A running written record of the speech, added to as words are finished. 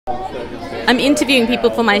I'm interviewing people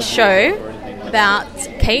for my show about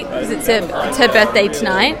Kate because it's her birthday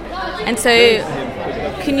tonight. And so,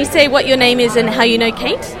 can you say what your name is and how you know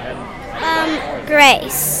Kate?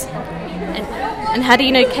 Grace. And how do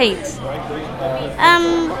you know Kate?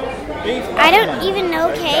 I don't even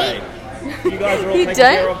know Kate. You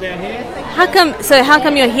don't? How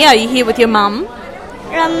come you're here? Are you here with your mum?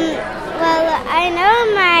 Well, I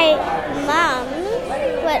know my mum,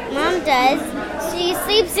 what mom does. She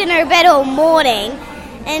sleeps in her bed all morning,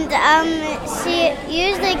 and she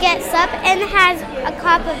usually gets up and has a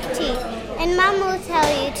cup of tea. And Mum will tell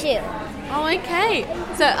you too. Oh, okay.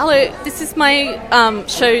 So, hello, this is my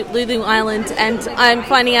show, Lulu Island, and I'm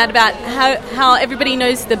finding out about how everybody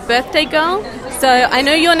knows the birthday girl. So, I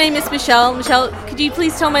know your name is Michelle. Michelle, could you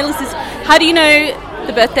please tell my listeners, how do you know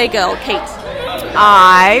the birthday girl, Kate?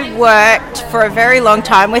 I worked for a very long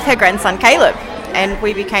time with her grandson, Caleb, and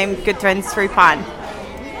we became good friends through Pine.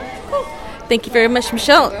 Cool. Thank you very much,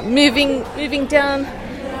 Michelle. Moving down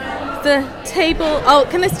the table. Oh,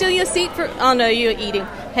 can I steal your seat for... Oh, no, you're eating.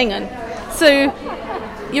 Hang on. So,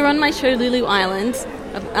 you're on my show, Lulu Island.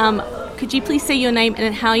 Could you please say your name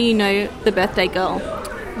and how you know the birthday girl?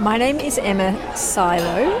 My name is Emma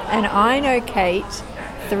Silo, and I know Kate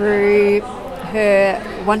through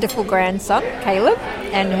her wonderful grandson, Caleb,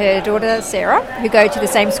 and her daughter, Sarah, who go to the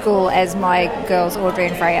same school as my girls, Audrey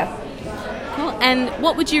and Freya. Cool. And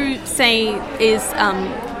what would you say is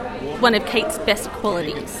one of Kate's best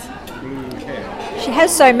qualities? She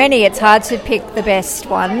has so many, it's hard to pick the best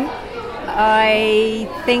one. I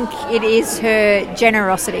think it is her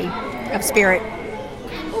generosity of spirit.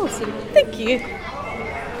 Awesome. Thank you.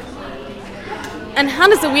 And how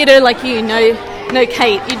does a weirdo like you know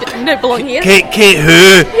Kate? You don't belong here. Kate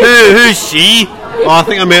who's she? Oh, I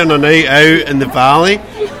think I met her on a night out in the valley,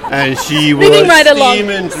 and she was moving right along.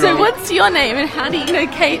 Drunk. So what's your name and how do you know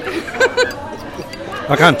Kate?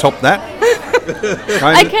 I can't top that.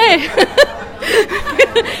 Okay.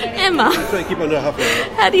 Emma.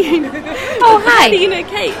 How do you know? Oh, hi. How do you know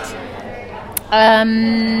Kate?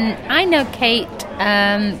 I know Kate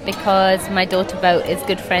because my daughter Bo is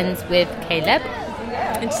good friends with Caleb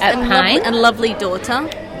at Pine. And lovely daughter.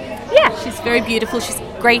 Yeah. She's very beautiful. She's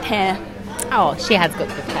great hair. Oh, she has good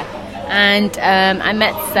hair. And I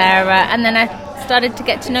met Sarah, and then I started to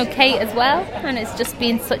get to know Kate as well, and it's just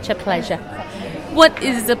been such a pleasure. What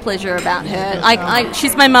is the pleasure about her?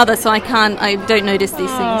 She's my mother, so I don't notice these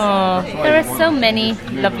things. Oh, there are so many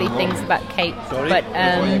lovely things about Kate, but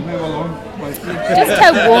just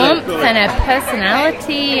her warmth and her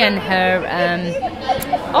personality and her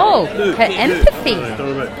empathy.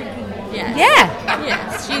 Yes. Yeah.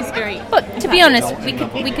 Yes, she's very... But to be honest, we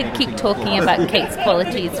could keep talking about Kate's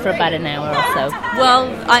qualities for about an hour or so. Well,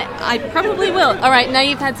 I probably will. All right, now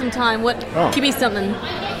you've had some time. Give me something.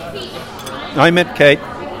 I met Kate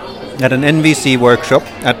at an NVC workshop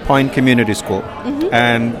at Pine Community School,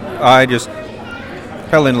 and I just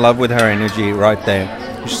fell in love with her energy right there.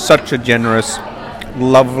 She's such a generous,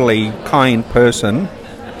 lovely, kind person,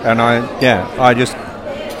 and I just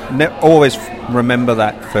always remember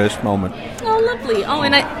that first moment. Oh, lovely. Oh,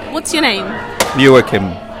 and what's your name?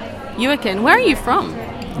 Joachim. Joachim. Where are you from?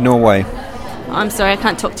 Norway. Oh, I'm sorry, I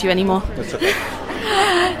can't talk to you anymore. That's okay.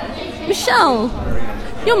 Michelle,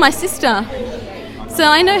 you're my sister. So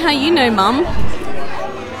I know how you know Mum.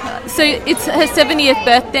 So it's her 70th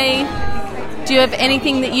birthday. Do you have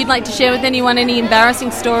anything that you'd like to share with anyone? Any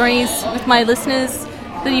embarrassing stories with my listeners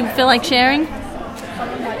that you feel like sharing?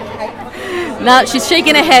 No, she's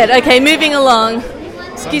shaking her head. Okay, moving along.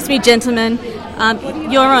 Excuse me, gentlemen.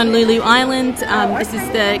 You're on Lulu Island. This is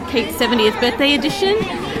the Kate 70th birthday edition.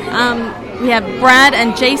 We have Brad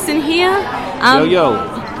and Jason here. Yo.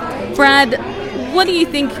 Brad, what do you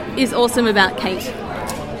think is awesome about Kate?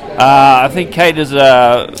 I think Kate has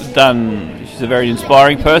she's a very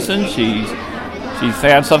inspiring person. She's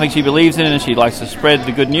found something she believes in and she likes to spread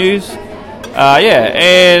the good news.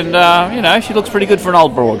 She looks pretty good for an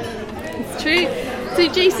old broad. It's true. So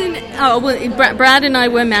Jason, Brad and I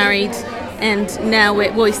were married and now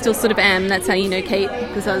we still sort of am. That's how you know Kate,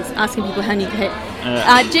 because I was asking people how you know Kate.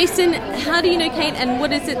 Jason, how do you know Kate and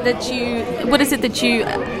what is it that you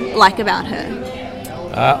like about her?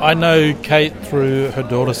 I know Kate through her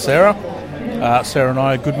daughter Sarah. Sarah and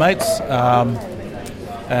I are good mates,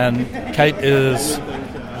 and Kate is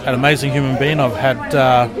an amazing human being.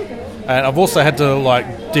 And I've also had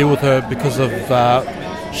to deal with her because of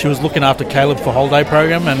she was looking after Caleb for holiday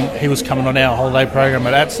program, and he was coming on our holiday program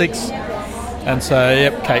at AT6. And so,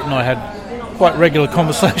 Kate and I had quite regular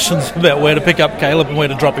conversations about where to pick up Caleb and where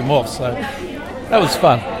to drop him off. So that was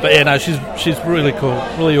fun. But she's really cool,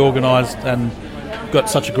 really organised, and got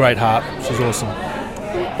such a great heart. She's awesome.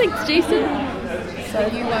 Thanks, Jason. So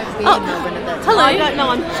you won't be Oh, in Melbourne at that time. hello. I don't know.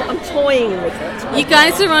 I'm toying with it. You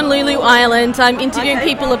guys are on Lulu Island. I'm interviewing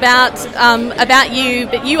people about you,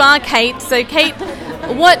 but you are Kate. So, Kate,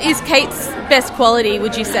 what is Kate's best quality,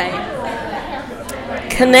 would you say?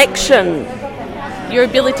 Connection. Your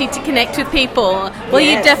ability to connect with people. Well,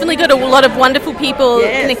 Yes. you've definitely got a lot of wonderful people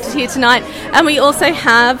connected here tonight. And we also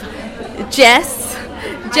have Jess.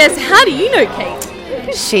 Jess, how do you know Kate?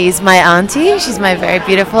 She's my auntie. She's my very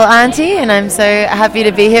beautiful auntie, and I'm so happy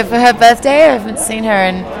to be here for her birthday. I haven't seen her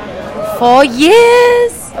in 4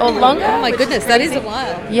 years or longer. Oh my goodness, that is a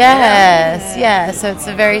while. Yes, yeah. So it's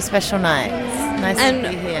a very special night. It's nice And to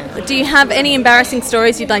be here. do you have any embarrassing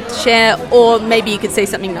stories you'd like to share, or maybe you could say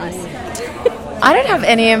something nice? I don't have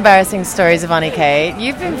any embarrassing stories of Auntie Kate.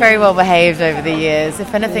 You've been very well behaved over the years.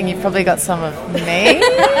 If anything, you've probably got some of me.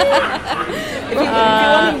 If you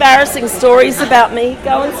want embarrassing stories about me,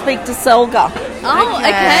 go and speak to Selga. Oh,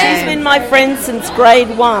 okay. She's been my friend since grade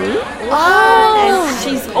 1. Oh. And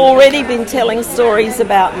she's already been telling stories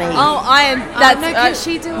about me. Oh, I am. That's. Can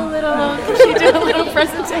she do a little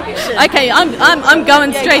presentation? Okay, I'm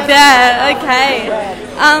going straight there. Okay.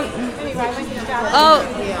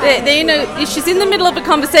 There, you know, she's in the middle of a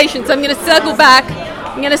conversation, so I'm going to circle back.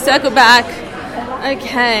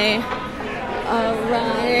 Okay. All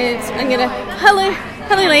right.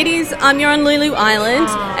 Hello, ladies. You're on Lulu Island,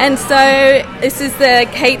 and so this is the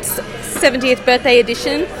Kate's 70th birthday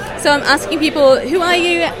edition. So I'm asking people, who are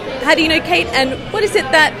you? How do you know Kate? And what is it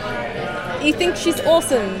that you think she's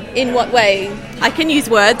awesome? In what way? I can use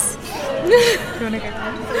words.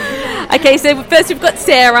 Okay, so first we've got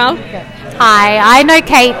Sarah. Hi, I know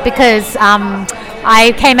Kate because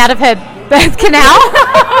I came out of her birth canal.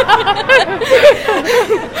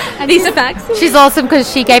 These are facts. She's awesome because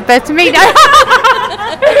she gave birth to me. No.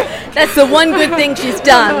 That's the one good thing she's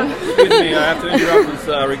done. Excuse me, I have to interrupt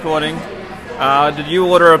this recording. Did you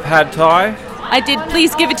order a pad thai? I did.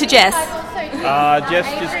 Please give it to Jess. Jess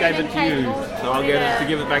just gave it to you, so I'll get it to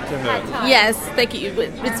give it back to her. Yes, thank you.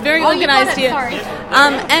 It's very organised here.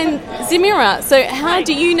 And Zamira, so how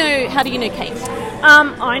do you know Kate?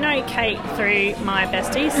 I know Kate through my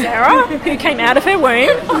bestie Sarah, who came out of her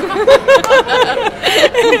womb.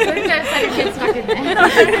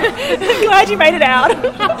 Glad you made it out.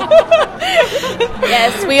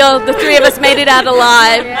 Yes, the three of us made it out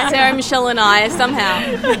alive. Sarah, Michelle, and I somehow.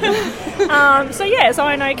 So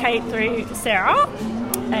I know Kate through Sarah,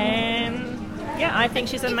 and I think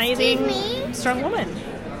she's an amazing, strong woman.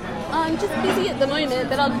 I'm just busy at the moment,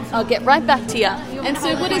 but I'll get right back to you. And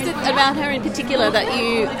so, what is it about her in particular that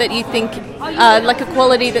you think like a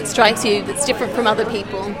quality that strikes you that's different from other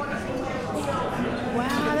people?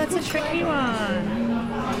 Wow, that's a tricky one.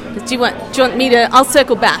 Do you want me to? I'll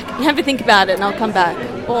circle back. You have to think about it, and I'll come back.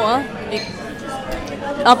 Or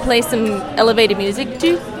I'll play some elevator music.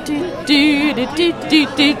 Do do do do do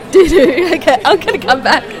do do do. Okay, I'm gonna come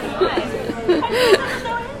back.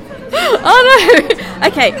 Oh no!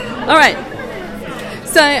 Okay, all right.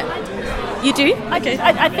 So, you do? Okay.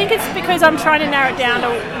 I think it's because I'm trying to narrow it down to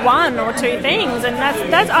one or two things, and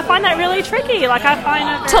that's I find that really tricky. Like I find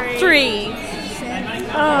it top three.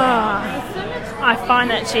 I find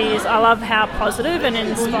that I love how positive and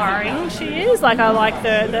inspiring she is. Like I like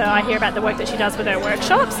I hear about the work that she does with her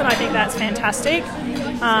workshops, and I think that's fantastic.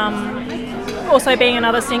 Also being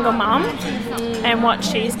another single mum and what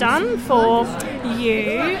she's done for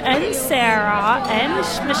you and Sarah and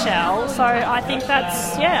Michelle. So I think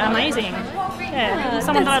that's, amazing. Yeah,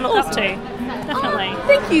 someone that I look up to. Definitely. Oh,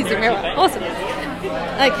 thank you, Zamira. Awesome.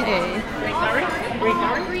 Okay.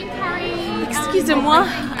 Excusez-moi,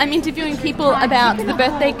 I'm interviewing people about the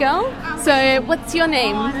birthday girl. So what's your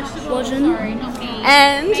name? Lojan.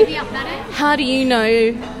 And how do you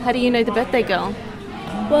know the birthday girl?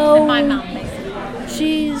 Well, my mum.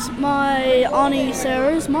 She's my Auntie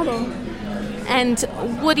Sarah's mother. And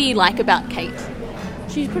what do you like about Kate?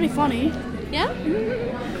 She's pretty funny. Yeah?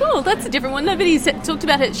 Mm-hmm. Cool, that's a different one. Nobody's talked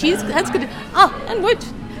about it. That's good. Oh, and what?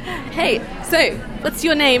 Hey, so, what's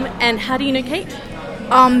your name and how do you know Kate?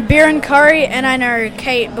 Biren Curry, and I know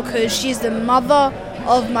Kate because she's the mother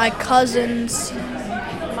of my cousin's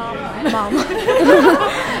mum.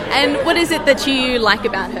 And what is it that you like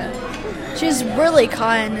about her? She's really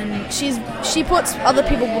kind, and she puts other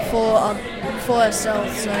people before herself.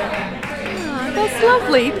 So that's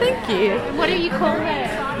lovely. Thank you. What do you call her?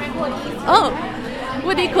 Oh,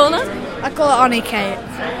 what do you call her? I call her Auntie Kate.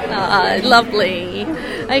 Lovely.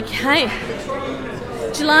 Okay,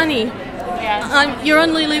 Jelani. Yes. You're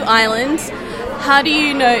on Lulu Island. How do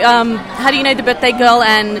you know the birthday girl,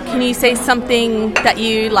 and can you say something that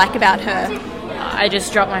you like about her? I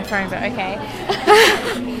just dropped my phone, but okay.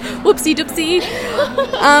 Whoopsie doopsie.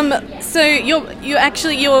 So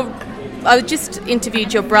I just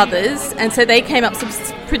interviewed your brothers, and so they came up with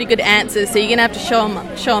some pretty good answers. So you're gonna have to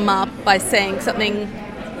show them up by saying something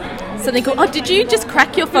cool. Oh, did you just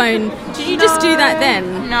crack your phone? Did you just do that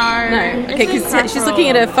then? No. Okay, because she's looking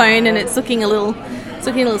at her phone and it's looking a little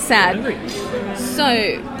sad. So,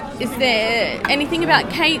 is there anything about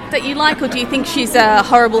Kate that you like, or do you think she's a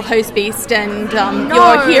horrible host beast and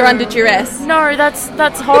you're here under duress? No, that's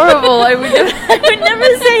horrible. I would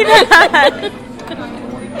never say that.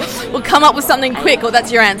 We'll come up with something quick, or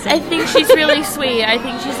that's your answer. I think she's really sweet. I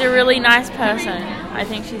think she's a really nice person. I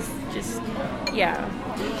think she's just, yeah.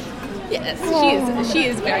 Yes, she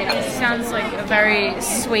is very nice. She sounds like a very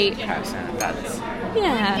sweet person.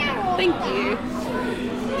 Yeah, thank you.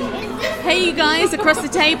 Hey, you guys across the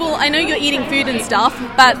table. I know you're eating food and stuff,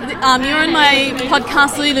 but you're on my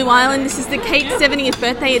podcast, Lulu Island. This is the Kate 70th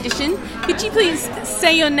birthday edition. Could you please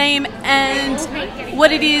say your name and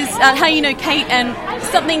what it is, how you know Kate, and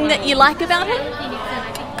something that you like about her?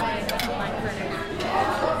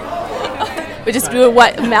 We just do a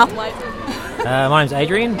mouth wipe. My name's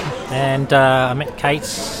Adrian, and I met Kate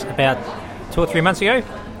about 2 or 3 months ago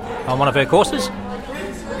on one of her courses,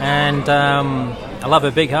 and I love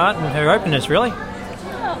her big heart and her openness, really. Oh,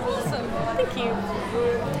 awesome. Thank you.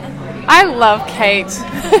 I love Kate.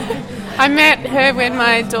 I met her when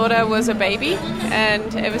my daughter was a baby,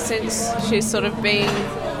 and ever since she's sort of been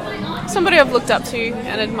somebody I've looked up to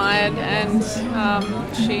and admired, and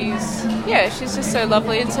she's just so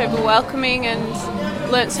lovely and so welcoming, and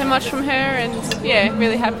learnt so much from her, and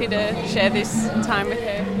really happy to share this time with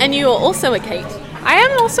her. And you are also a Kate? I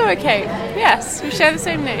am also a Kate, yes. We share the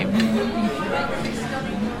same name.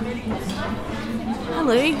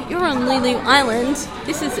 Hello, you're on Lulu Island.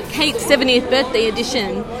 This is Kate's 70th birthday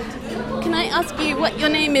edition. Can I ask you what your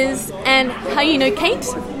name is and how you know Kate?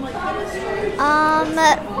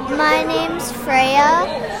 My name's Freya.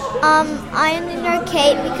 I only know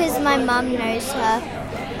Kate because my mum knows her.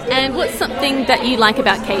 And what's something that you like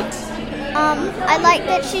about Kate? I like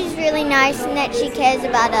that she's really nice and that she cares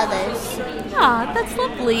about others. Ah, that's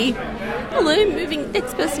lovely. Hello, moving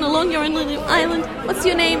next person along. You're on Lulu Island. What's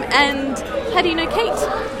your name and how do you know Kate?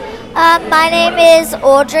 My name is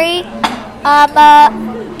Audrey.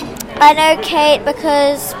 I know Kate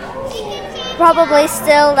because probably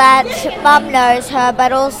still that Mum knows her,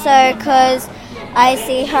 but also because I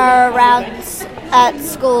see her around at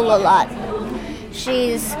school a lot.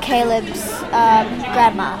 She's Caleb's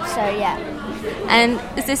grandma, so yeah. And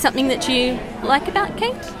is there something that you like about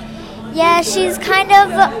Kate? Yeah, she's kind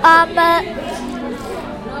of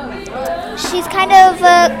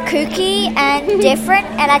kooky and different,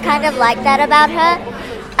 and I kind of like that about her.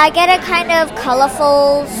 I get a kind of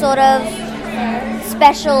colourful, sort of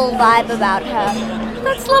special vibe about her.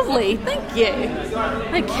 That's lovely, thank you.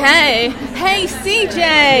 Okay, hey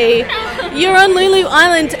CJ, you're on Lulu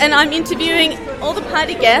Island and I'm interviewing all the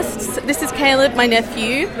party guests. This is Caleb, my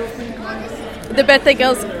nephew, the birthday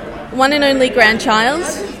girl's one and only grandchild.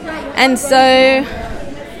 And so,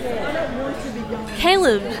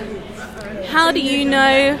 Caleb, how do you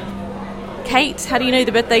know Kate? How do you know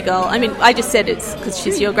the birthday girl? I mean, I just said it's because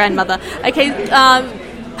she's your grandmother. Okay,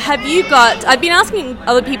 I've been asking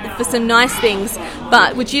other people for some nice things,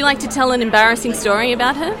 but would you like to tell an embarrassing story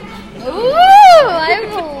about her? Ooh, I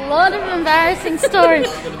have a lot of embarrassing stories.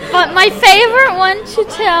 But my favorite one to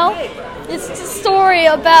tell is the story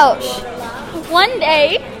about one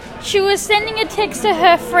day she was sending a text to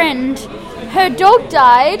her friend. Her dog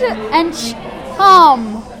died, and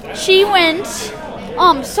she went,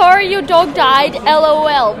 sorry your dog died,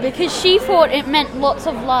 LOL, because she thought it meant lots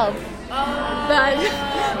of love.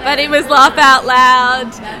 But it was laugh out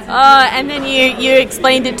loud. Oh, and then you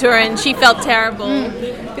explained it to her and she felt terrible.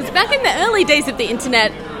 Because back in the early days of the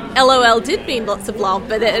internet, LOL did mean lots of love,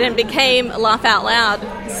 but then it became laugh out loud.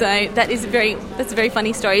 So that's a very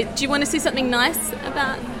funny story. Do you want to say something nice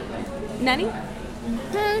about Nanny?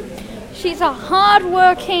 She's a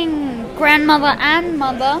hard-working grandmother and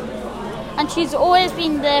mother, and she's always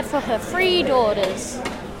been there for her 3 daughters.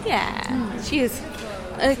 Yeah, she is.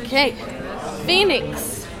 Okay,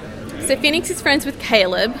 Phoenix. So Phoenix is friends with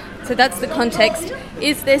Caleb, so that's the context.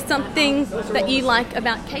 Is there something that you like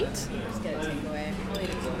about Kate?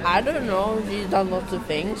 I don't know. She's done lots of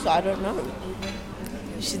things, so I don't know.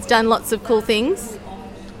 She's done lots of cool things.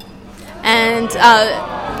 And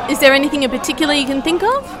is there anything in particular you can think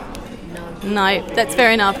of? No, that's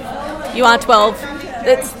fair enough. You are 12.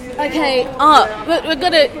 That's okay. Oh, but we've got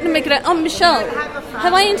to make it. Oh, Michelle,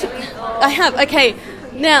 I have. Okay,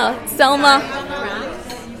 now Selma.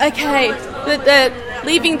 Okay, the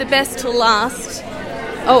leaving the best to last.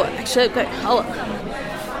 Oh, actually, go.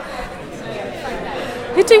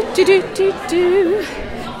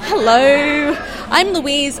 Hello, I'm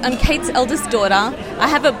Louise. I'm Kate's eldest daughter. I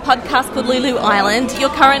have a podcast called Lulu Island. You're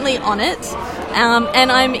currently on it,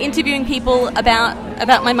 and I'm interviewing people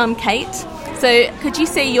about my mum, Kate. So could you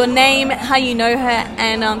say your name, how you know her,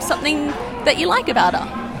 and something that you like about her?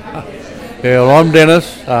 Yeah, well, I'm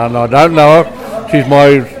Dennis, and I don't know her. She's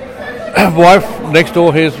my wife next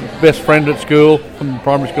door, his best friend at school, from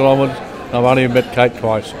primary school onwards. I've only met Kate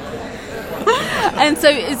twice. And so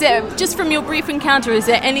is there, just from your brief encounter, is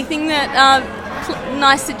there anything that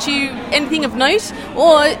nice that anything of note?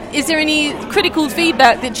 Or is there any critical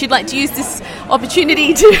feedback that you'd like to use this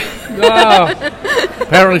opportunity to... No.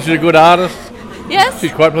 Apparently she's a good artist. Yes?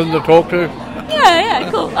 She's quite pleasant to talk to. Yeah,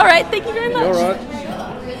 cool. All right, thank you very much. You're all right.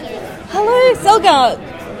 Hello, Selga.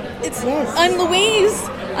 I'm Louise.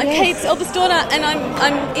 I'm Kate's eldest daughter, and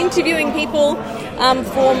I'm interviewing people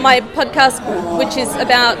for my podcast, which is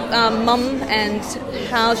about Mum and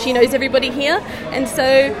how she knows everybody here. And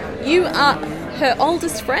so you are her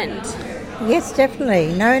oldest friend. Yes,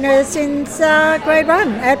 definitely. Known her since grade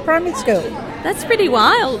 1 at primary school. That's pretty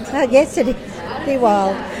wild. Yes, it is pretty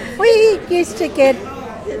wild. We used to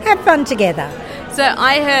have fun together. So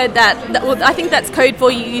I heard that well, I think that's code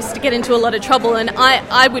for you used to get into a lot of trouble, and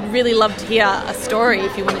I would really love to hear a story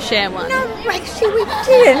if you want to share one. No, actually we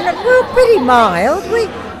didn't. We were pretty mild.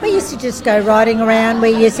 We used to just go riding around. We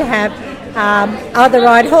used to have either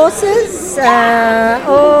ride horses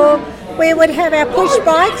or we would have our push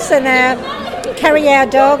bikes and carry our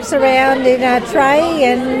dogs around in a tray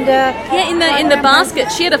and in the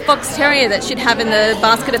basket. She had a fox terrier that she'd have in the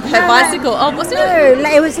basket of her bicycle. Oh, wasn't it? No,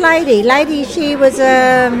 it was Lady. She was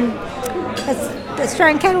an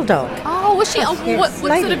Australian cattle dog. Oh, was she? Yes,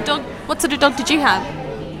 what sort of dog? What sort of dog did you have?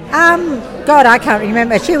 God, I can't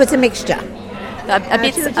remember. She was a mixture.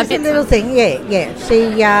 A little thing. Yeah.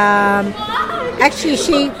 She actually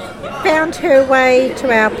she found her way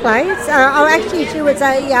to our place. She was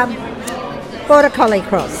a Border Collie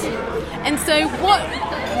cross. And so what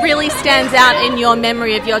really stands out in your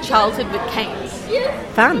memory of your childhood with Kate?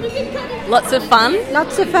 Fun. Lots of fun?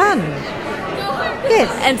 Lots of fun. Yes.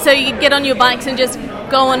 And so you'd get on your bikes and just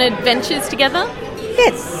go on adventures together?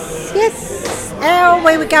 Yes.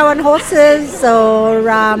 We would go on horses or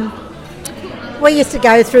we used to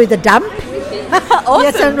go through the dump. Awesome.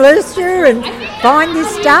 Yes, and Looster and find this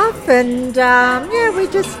stuff and we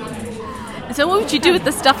just... So what would you do with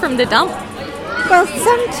the stuff from the dump? Well,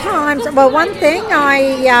 sometimes... Well, one thing,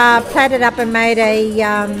 I platted up and made a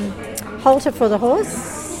halter for the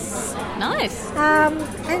horse. Nice. And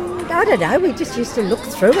I don't know, we just used to look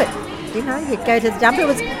through it. You know, you'd go to the dump. It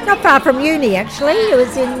was not far from uni, actually. It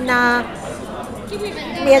was in...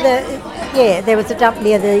 there was a dump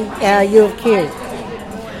near the U of Q.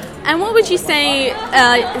 And what would you say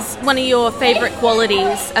is one of your favourite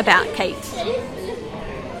qualities about Kate?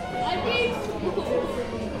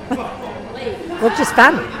 Well, just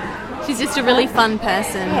fun. She's just a really fun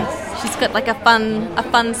person. Yes. She's got like a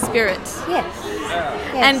fun spirit. Yes.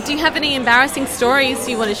 And do you have any embarrassing stories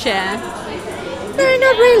you want to share? No,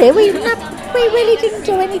 not really. We really didn't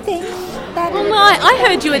do anything. Well, I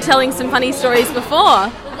heard you were telling some funny stories before.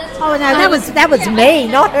 Oh no, that was me,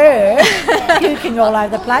 not her. Puking all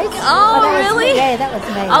over the place. Oh, really? Yeah, that was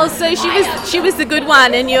me. Oh, so she was the good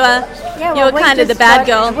one, and you were kind of the bad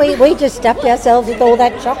girl. We just stuffed ourselves with all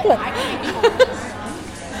that chocolate.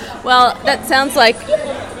 Well, that sounds like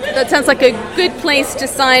a good place to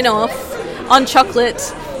sign off on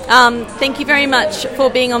chocolate. Thank you very much for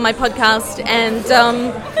being on my podcast, and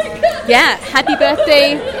happy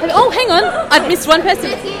birthday. Oh, hang on, I've missed one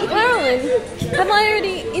person. Carolyn, have I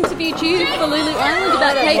already interviewed you for Lulu Island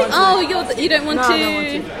about Kate? Oh, you don't want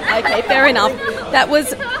to? Okay, fair enough. That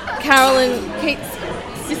was Carolyn, Kate's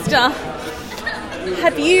sister.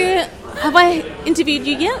 Have I interviewed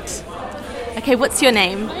you yet? Okay, what's your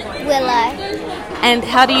name? Willow. And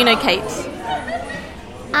how do you know Kate?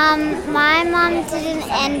 My mum did an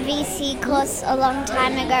NVC course a long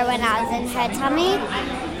time ago when I was in her tummy,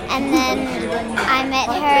 and then I met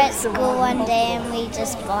her at school one day and we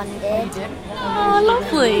just bonded. Oh,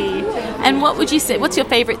 lovely. And what would you say? What's your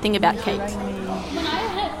favourite thing about Kate?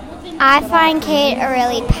 I find Kate a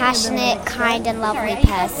really passionate, kind and lovely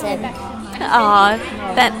person.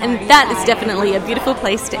 That is definitely a beautiful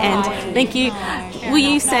place to end. Thank you. Will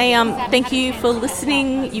you say thank you for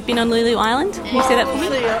listening? You've been on Lulu Island. Can you say that for me?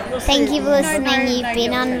 Thank you for listening. You've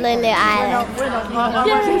been on Lulu Island.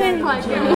 Yay.